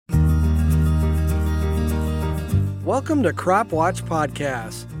Welcome to Crop Watch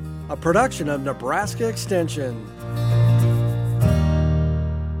Podcast, a production of Nebraska Extension.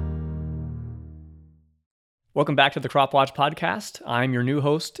 Welcome back to the Crop Watch Podcast. I'm your new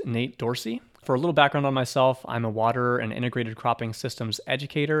host, Nate Dorsey. For a little background on myself, I'm a water and integrated cropping systems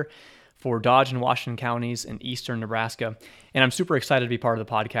educator for Dodge and Washington counties in eastern Nebraska, and I'm super excited to be part of the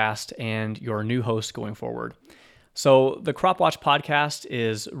podcast and your new host going forward. So the Crop Watch Podcast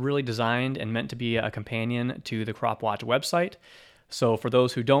is really designed and meant to be a companion to the Crop Watch website. So for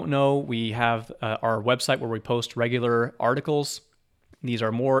those who don't know, we have our website where we post regular articles. These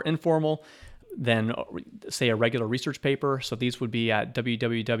are more informal than, say, a regular research paper. So these would be at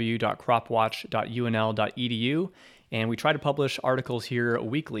www.cropwatch.unl.edu. And we try to publish articles here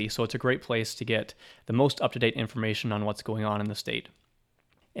weekly, so it's a great place to get the most up-to-date information on what's going on in the state.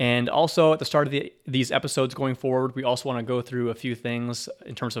 And also at the start of these episodes going forward, we also want to go through a few things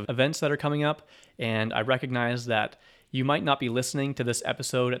in terms of events that are coming up. And I recognize that you might not be listening to this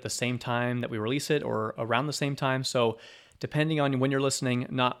episode at the same time that we release it or around the same time. So depending on when you're listening,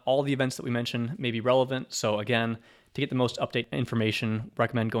 not all the events that we mention may be relevant. So again, to get the most updated information,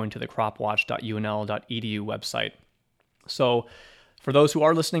 recommend going to the cropwatch.unl.edu website. So for those who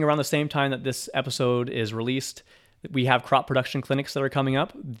are listening around the same time that this episode is released, we have crop production clinics that are coming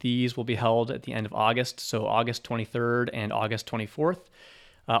up. These will be held at the end of August, so August 23rd and August 24th.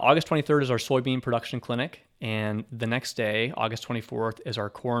 August 23rd is our soybean production clinic, and the next day, August 24th, is our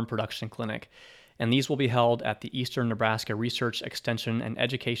corn production clinic. And these will be held at the Eastern Nebraska Research Extension and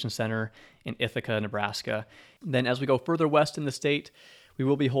Education Center in Ithaca, Nebraska. Then as we go further west in the state, we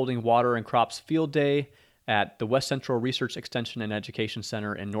will be holding Water and Crops Field Day at the West Central Research Extension and Education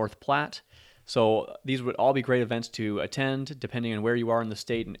Center in North Platte. So these would all be great events to attend depending on where you are in the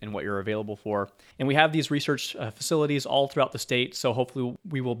state and what you're available for. And we have these research facilities all throughout the state, so hopefully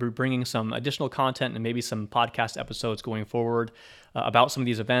we will be bringing some additional content and maybe some podcast episodes going forward about some of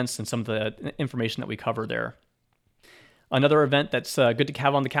these events and some of the information that we cover there. Another event that's good to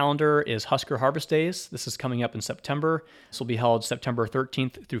have on the calendar is Husker Harvest Days. This is coming up in September. This will be held September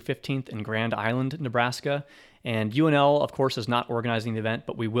 13th through 15th in Grand Island, Nebraska. And UNL, of course, is not organizing the event,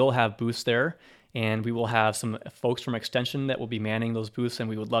 but we will have booths there. And we will have some folks from Extension that will be manning those booths, and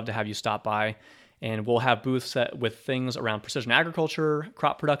we would love to have you stop by. And we'll have booths with things around precision agriculture,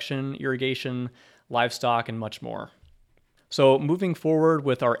 crop production, irrigation, livestock, and much more. So moving forward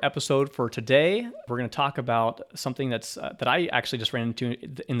with our episode for today, we're going to talk about something that I actually just ran into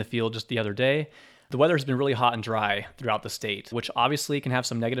in the field just the other day. The weather has been really hot and dry throughout the state, which obviously can have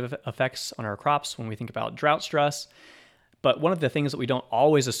some negative effects on our crops when we think about drought stress. But one of the things that we don't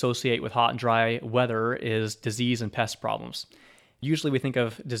always associate with hot and dry weather is disease and pest problems. Usually we think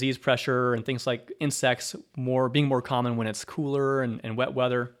of disease pressure and things like insects being more common when it's cooler and wet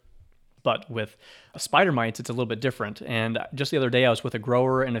weather. But with spider mites, it's a little bit different. And just the other day, I was with a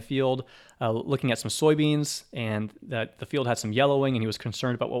grower in a field looking at some soybeans, and that the field had some yellowing, and he was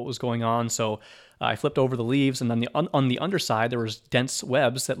concerned about what was going on. So I flipped over the leaves, and then on the underside, there was dense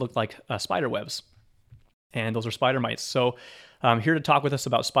webs that looked like spider webs. And those are spider mites. So here to talk with us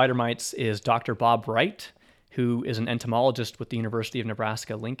about spider mites is Dr. Bob Wright, who is an entomologist with the University of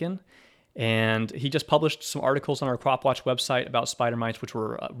Nebraska-Lincoln. And he just published some articles on our Crop Watch website about spider mites, which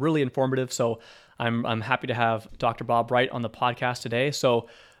were really informative. So I'm happy to have Dr. Bob Wright on the podcast today. So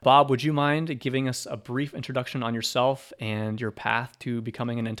Bob, would you mind giving us a brief introduction on yourself and your path to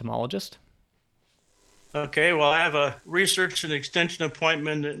becoming an entomologist? Okay, well, I have a research and extension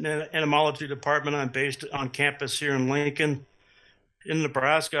appointment in the entomology department. I'm based on campus here in Lincoln. In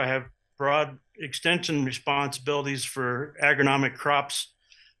Nebraska, I have broad extension responsibilities for agronomic crops.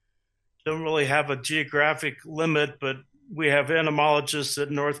 Don't really have a geographic limit, but we have entomologists at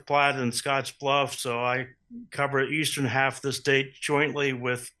North Platte and Scotts Bluff, so I cover the eastern half of the state jointly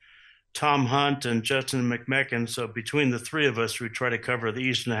with Tom Hunt and Justin McMecken. So between the three of us, we try to cover the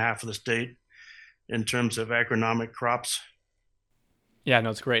eastern half of the state in terms of agronomic crops. Yeah,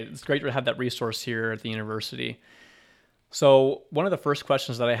 no, it's great. It's great to have that resource here at the university. So one of the first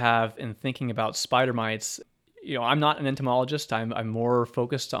questions that I have in thinking about spider mites, I'm not an entomologist. I'm more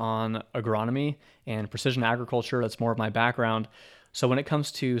focused on agronomy and precision agriculture. That's more of my background. So when it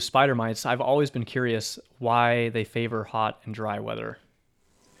comes to spider mites, I've always been curious why they favor hot and dry weather.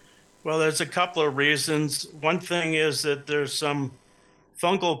 Well, there's a couple of reasons. One thing is that there's some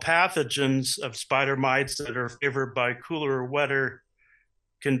fungal pathogens of spider mites that are favored by cooler or wetter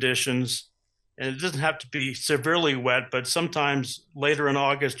conditions. And it doesn't have to be severely wet, but sometimes later in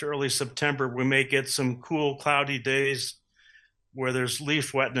August, early September, we may get some cool, cloudy days where there's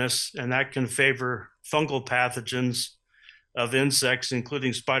leaf wetness, and that can favor fungal pathogens of insects,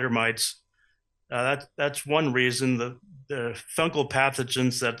 including spider mites. That's one reason. The fungal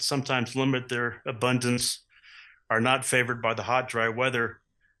pathogens that sometimes limit their abundance are not favored by the hot, dry weather.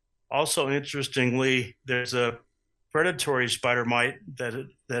 Also, interestingly, there's a predatory spider mite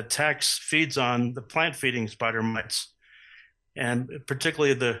that feeds on the plant feeding spider mites, and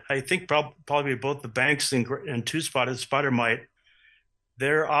particularly I think probably both the Banks and two-spotted spider mite.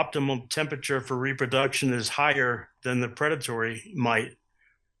 Their optimal temperature for reproduction is higher than the predatory mite.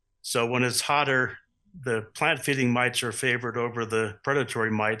 So when it's hotter, the plant feeding mites are favored over the predatory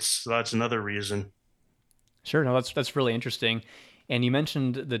mites. So that's another reason. Sure, no, that's really interesting. And you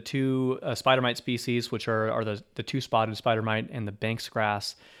mentioned the two spider mite species, which are the two-spotted spider mite and the Banks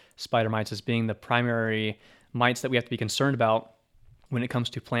grass spider mites, as being the primary mites that we have to be concerned about when it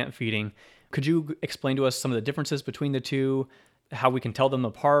comes to plant feeding. Could you explain to us some of the differences between the two, how we can tell them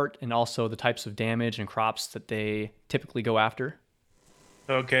apart, and also the types of damage and crops that they typically go after?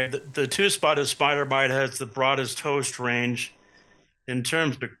 Okay, the two-spotted spider mite has the broadest host range. In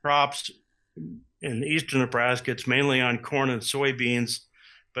terms of crops, in eastern Nebraska, it's mainly on corn and soybeans,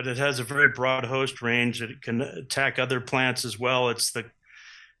 but it has a very broad host range. It can attack other plants as well. It's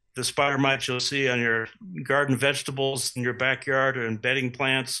the spider mites you'll see on your garden vegetables in your backyard or in bedding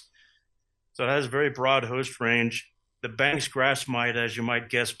plants. So it has a very broad host range. The Banks grass mite, as you might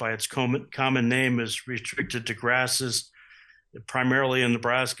guess by its common name, is restricted to grasses. Primarily in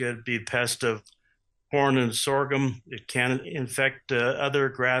Nebraska, it'd be pest of corn and sorghum. It can infect other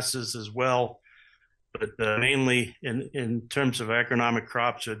grasses as well, but mainly in terms of agronomic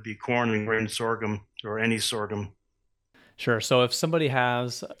crops, it'd be corn and grain sorghum or any sorghum. Sure. So if somebody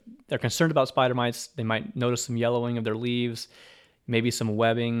they're concerned about spider mites, they might notice some yellowing of their leaves, maybe some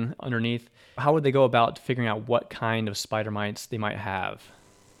webbing underneath. How would they go about figuring out what kind of spider mites they might have?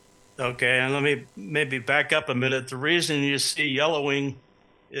 Okay, and let me maybe back up a minute. The reason you see yellowing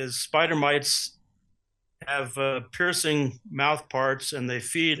is spider mites have piercing mouth parts, and they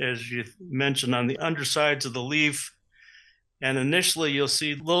feed, as you mentioned, on the undersides of the leaf. And initially, you'll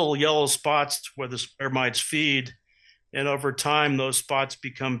see little yellow spots where the spider mites feed. And over time, those spots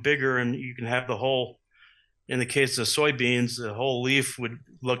become bigger, and you can have in the case of soybeans, the whole leaf would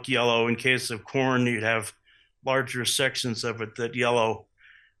look yellow. In case of corn, you'd have larger sections of it that yellow.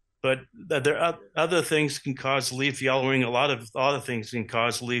 But there are other things can cause leaf yellowing. A lot of things can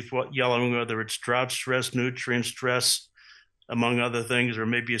cause leaf yellowing, whether it's drought stress, nutrient stress, among other things, or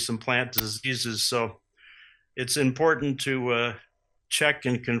maybe some plant diseases. So it's important to check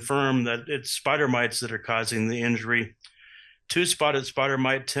and confirm that it's spider mites that are causing the injury. Two-spotted spider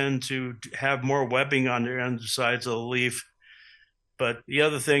mite tend to have more webbing on their undersides of the leaf. But the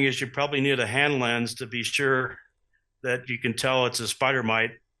other thing is you probably need a hand lens to be sure that you can tell it's a spider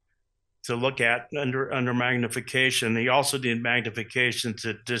mite to look at under magnification. You also need magnification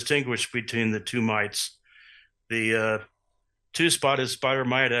to distinguish between the two mites. The two-spotted spider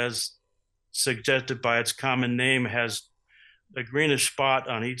mite, as suggested by its common name, has a greenish spot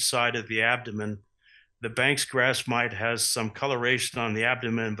on each side of the abdomen. The Banks grass mite has some coloration on the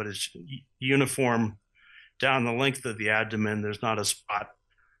abdomen, but it's uniform down the length of the abdomen. There's not a spot.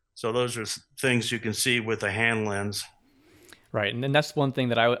 So those are things you can see with a hand lens. Right, and then that's one thing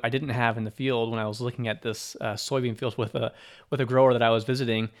that I didn't have in the field when I was looking at this soybean field with a grower that I was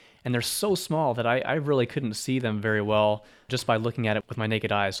visiting, and they're so small that I really couldn't see them very well just by looking at it with my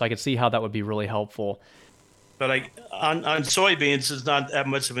naked eyes. So I could see how that would be really helpful. But on soybeans, it's not that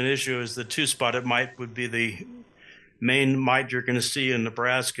much of an issue as the two-spotted mite would be the main mite you're going to see in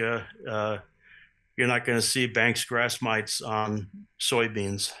Nebraska. You're not going to see Banks grass mites on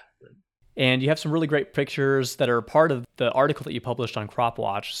soybeans. And you have some really great pictures that are part of the article that you published on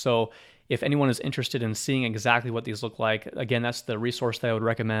CropWatch. So if anyone is interested in seeing exactly what these look like, again, that's the resource that I would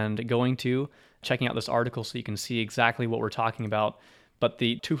recommend going to, checking out this article so you can see exactly what we're talking about. But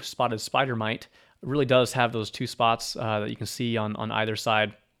the two-spotted spider mite really does have those two spots that you can see on either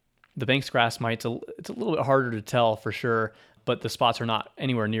side. The Banks grass mite, it's a little bit harder to tell for sure, but the spots are not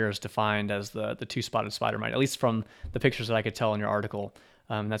anywhere near as defined as the two-spotted spider mite, at least from the pictures that I could tell in your article.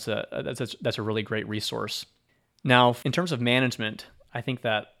 That's a really great resource. Now, in terms of management, I think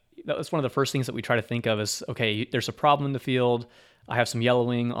that's one of the first things that we try to think of is, okay, there's a problem in the field. I have some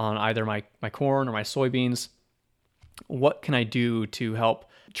yellowing on either my corn or my soybeans. What can I do to help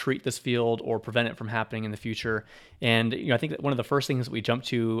treat this field or prevent it from happening in the future? And I think that one of the first things that we jump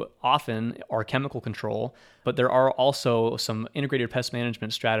to often are chemical control, but there are also some integrated pest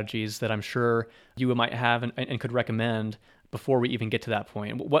management strategies that I'm sure you might have and could recommend before we even get to that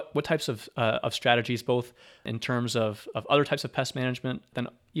point. What types of strategies, both in terms of other types of pest management, then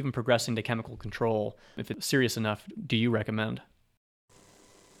even progressing to chemical control, if it's serious enough, do you recommend?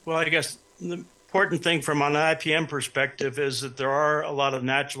 Well, I guess important thing from an IPM perspective is that there are a lot of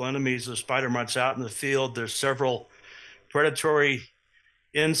natural enemies of spider mites out in the field. There's several predatory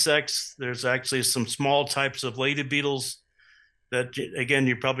insects. There's actually some small types of lady beetles that, again,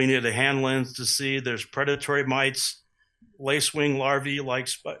 you probably need a hand lens to see. There's predatory mites, lacewing larvae like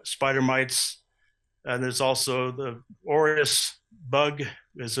spider mites. And there's also the Aureus bug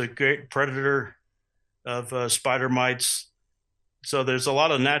is a great predator of spider mites. So there's a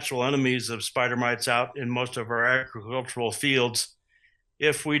lot of natural enemies of spider mites out in most of our agricultural fields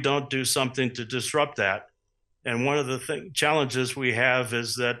if we don't do something to disrupt that. And one of the challenges we have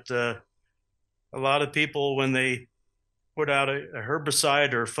is that a lot of people, when they put out a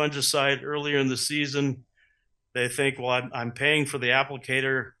herbicide or fungicide earlier in the season, they think, well, I'm paying for the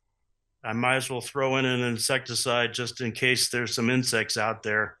applicator. I might as well throw in an insecticide just in case there's some insects out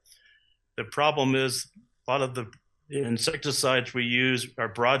there. The problem is a lot of the insecticides we use are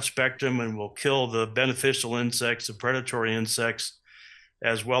broad spectrum and will kill the beneficial insects, the predatory insects,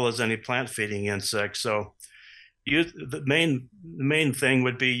 as well as any plant feeding insects. So the main thing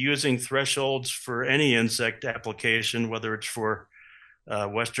would be using thresholds for any insect application, whether it's for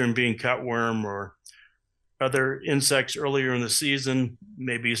western bean cutworm or other insects earlier in the season,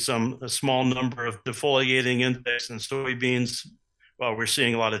 maybe a small number of defoliating insects in soybeans. Well, we're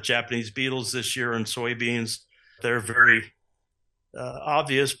seeing a lot of Japanese beetles this year in soybeans. They're very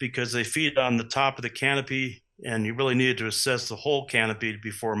obvious because they feed on the top of the canopy, and you really need to assess the whole canopy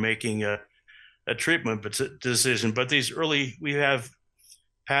before making a treatment decision. But we have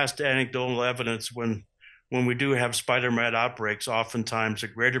past anecdotal evidence when we do have spider mite outbreaks, oftentimes a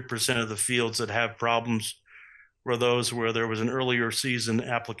greater percent of the fields that have problems were those where there was an earlier season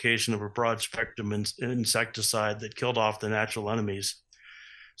application of a broad spectrum insecticide that killed off the natural enemies.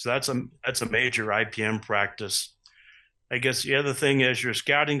 So that's a major IPM practice. I guess the other thing is you're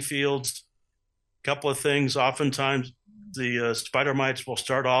scouting fields, a couple of things. Oftentimes the spider mites will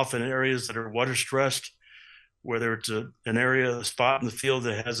start off in areas that are water stressed, whether it's a spot in the field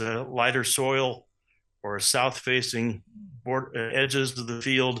that has a lighter soil or south facing edges of the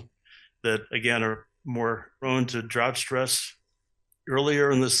field that, again, are more prone to drought stress.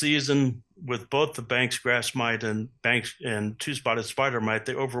 Earlier in the season, with both the Banks grass mite and two-spotted spider mite,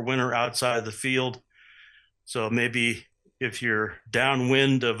 they overwinter outside the field. So maybe if you're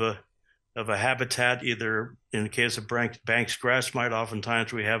downwind of a habitat, either in the case of Banks grass mite,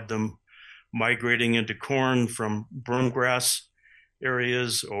 oftentimes we have them migrating into corn from burn grass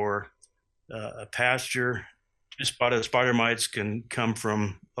areas or a pasture. Two-spotted spider mites can come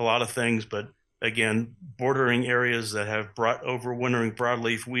from a lot of things, but again, bordering areas that have overwintering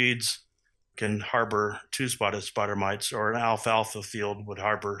broadleaf weeds can harbor two-spotted spider mites, or an alfalfa field would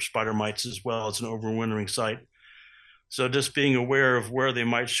harbor spider mites as well as an overwintering site. So just being aware of where they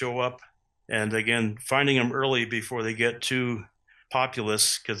might show up, and again, finding them early before they get too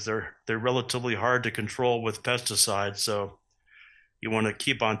populous, because they're relatively hard to control with pesticides. So you want to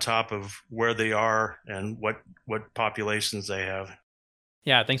keep on top of where they are and what populations they have.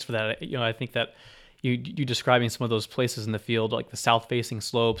 Yeah, thanks for that. I think that you describing some of those places in the field, like the south-facing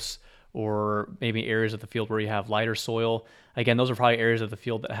slopes, or maybe areas of the field where you have lighter soil. Again, those are probably areas of the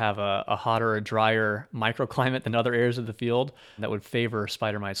field that have a hotter, a drier microclimate than other areas of the field that would favor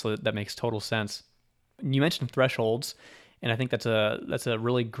spider mites. So that makes total sense. You mentioned thresholds, and I think that's a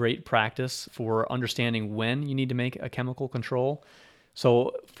really great practice for understanding when you need to make a chemical control.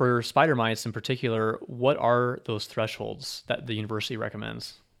 So for spider mites in particular, what are those thresholds that the university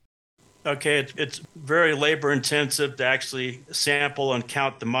recommends? Okay, it's very labor intensive to actually sample and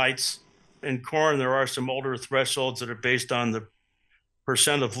count the mites. In corn, there are some older thresholds that are based on the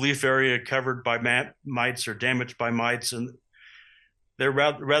percent of leaf area covered by mites or damaged by mites, and they're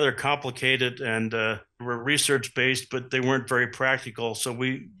rather complicated and were research based, but they weren't very practical. So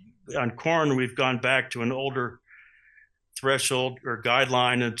on corn, we've gone back to an older threshold or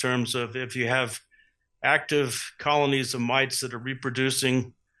guideline in terms of if you have active colonies of mites that are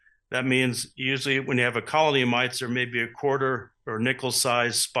reproducing. That means usually when you have a colony of mites, there may be a quarter or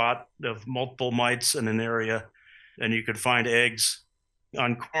nickel-sized spot of multiple mites in an area, and you could find eggs.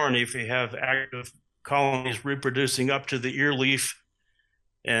 On corn, if you have active colonies reproducing up to the ear leaf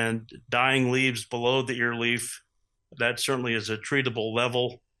and dying leaves below the ear leaf, that certainly is a treatable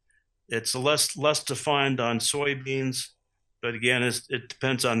level. It's less defined on soybeans, but again, it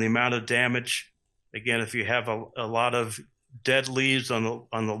depends on the amount of damage. Again, if you have a lot of dead leaves on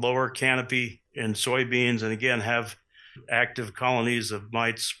the lower canopy in soybeans, and again have active colonies of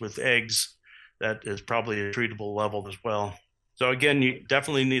mites with eggs, that is probably a treatable level as well. So again, you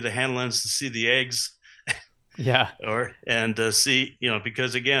definitely need a hand lens to see the eggs. Yeah. See,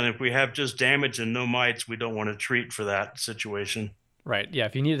 because again, if we have just damage and no mites, we don't want to treat for that situation. Right. Yeah.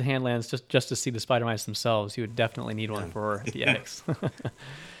 If you needed handlands just to see the spider mites themselves, you would definitely need one for the eggs.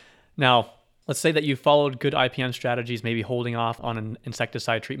 Now, let's say that you followed good IPM strategies, maybe holding off on an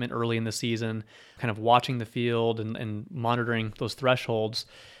insecticide treatment early in the season, kind of watching the field and monitoring those thresholds,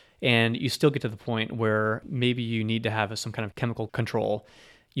 and you still get to the point where maybe you need to have some kind of chemical control.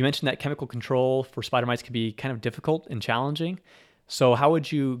 You mentioned that chemical control for spider mites can be kind of difficult and challenging. So, how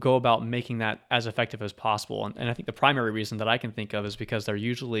would you go about making that as effective as possible? And I think the primary reason that I can think of is because they're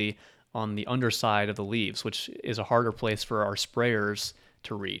usually on the underside of the leaves, which is a harder place for our sprayers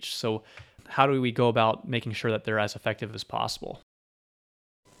to reach. So, how do we go about making sure that they're as effective as possible?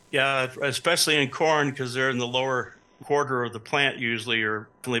 Yeah, especially in corn because they're in the lower quarter of the plant usually, or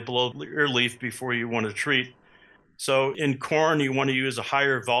below ear leaf before you want to treat. So in corn, you want to use a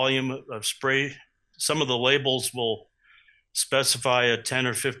higher volume of spray. Some of the labels will specify a 10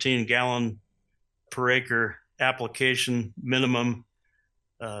 or 15 gallon per acre application minimum.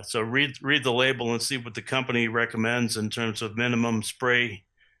 So read the label and see what the company recommends in terms of minimum spray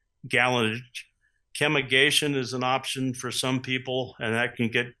gallonage. Chemigation is an option for some people, and that can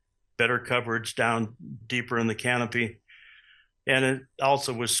get better coverage down deeper in the canopy. And it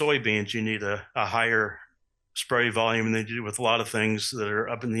also with soybeans, you need a higher spray volume than you do with a lot of things that are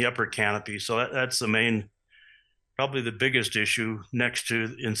up in the upper canopy. So that's the main, probably the biggest issue next to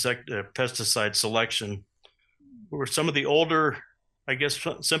pesticide selection. Where some of the older, I guess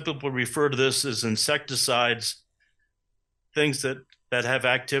some people refer to this as insecticides, things that have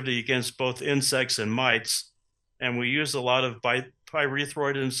activity against both insects and mites. And we use a lot of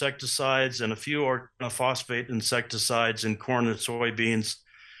pyrethroid insecticides and a few organophosphate insecticides in corn and soybeans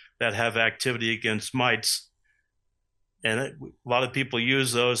that have activity against mites. And a lot of people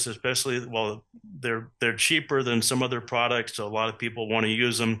use those, especially, well, they're cheaper than some other products, so a lot of people want to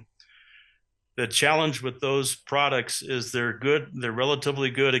use them. The challenge with those products is they're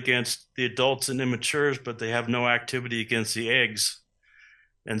relatively good against the adults and immatures, but they have no activity against the eggs.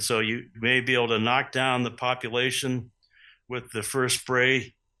 And so you may be able to knock down the population with the first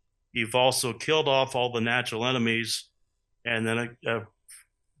spray. You've also killed off all the natural enemies, and then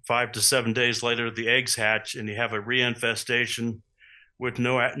 5 to 7 days later, the eggs hatch and you have a reinfestation with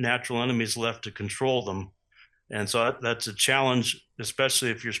no natural enemies left to control them. And so that's a challenge, especially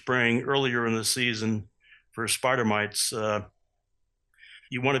if you're spraying earlier in the season for spider mites.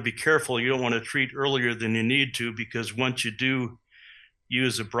 You want to be careful. You don't want to treat earlier than you need to, because once you do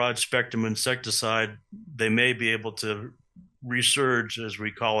use a broad spectrum insecticide, they may be able to resurge, as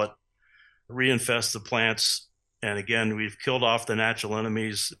we call it, reinfest the plants. And again, we've killed off the natural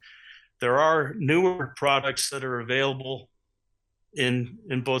enemies. There are newer products that are available in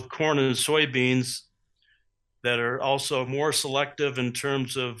both corn and soybeans that are also more selective in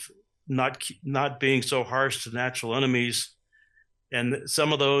terms of not being so harsh to natural enemies. And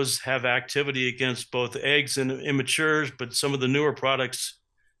some of those have activity against both eggs and immatures, but some of the newer products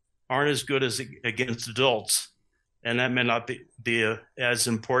aren't as good as against adults. And that may not be as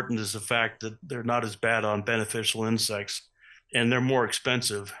important as the fact that they're not as bad on beneficial insects, and they're more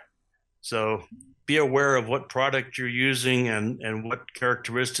expensive. So be aware of what product you're using and what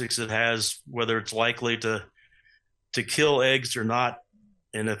characteristics it has, whether it's likely to kill eggs or not.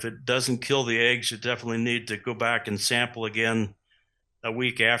 And if it doesn't kill the eggs, you definitely need to go back and sample again a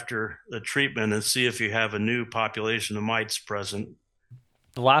week after the treatment and see if you have a new population of mites present.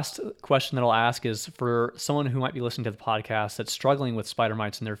 The last question that I'll ask is for someone who might be listening to the podcast that's struggling with spider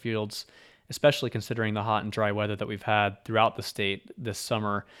mites in their fields, especially considering the hot and dry weather that we've had throughout the state this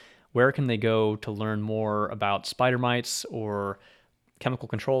summer. Where can they go to learn more about spider mites or chemical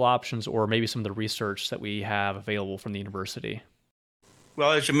control options, or maybe some of the research that we have available from the university?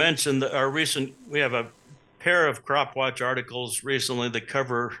 Well, as you mentioned, we have a pair of CropWatch articles recently that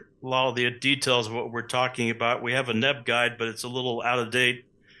cover a lot of the details of what we're talking about. We have a NEB guide, but it's a little out of date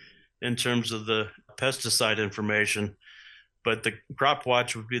in terms of the pesticide information. But the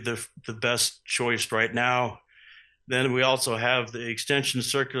CropWatch would be the best choice right now. Then we also have the Extension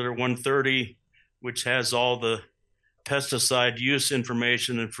Circular 130, which has all the pesticide use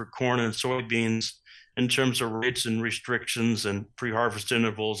information and for corn and soybeans in terms of rates and restrictions and pre-harvest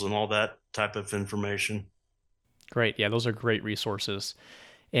intervals and all that type of information. Great. Yeah, those are great resources.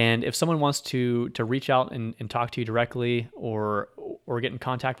 And if someone wants to reach out and talk to you directly or get in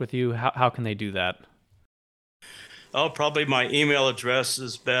contact with you, how can they do that? Oh, probably my email address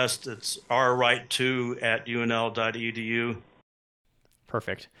is best. It's rwright2@unl.edu.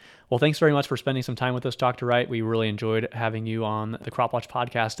 Perfect. Well, thanks very much for spending some time with us, Dr. Wright. We really enjoyed having you on the Crop Watch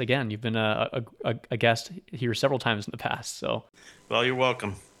podcast again. You've been a guest here several times in the past. So, well, you're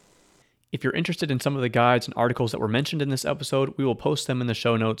welcome. If you're interested in some of the guides and articles that were mentioned in this episode, we will post them in the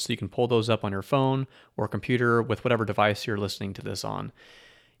show notes so you can pull those up on your phone or computer with whatever device you're listening to this on.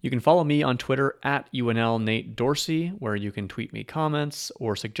 You can follow me on Twitter at UNL Nate Dorsey, where you can tweet me comments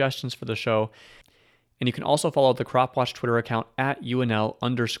or suggestions for the show. And you can also follow the CropWatch Twitter account at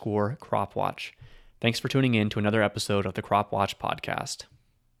UNL_CropWatch. Thanks for tuning in to another episode of the CropWatch podcast.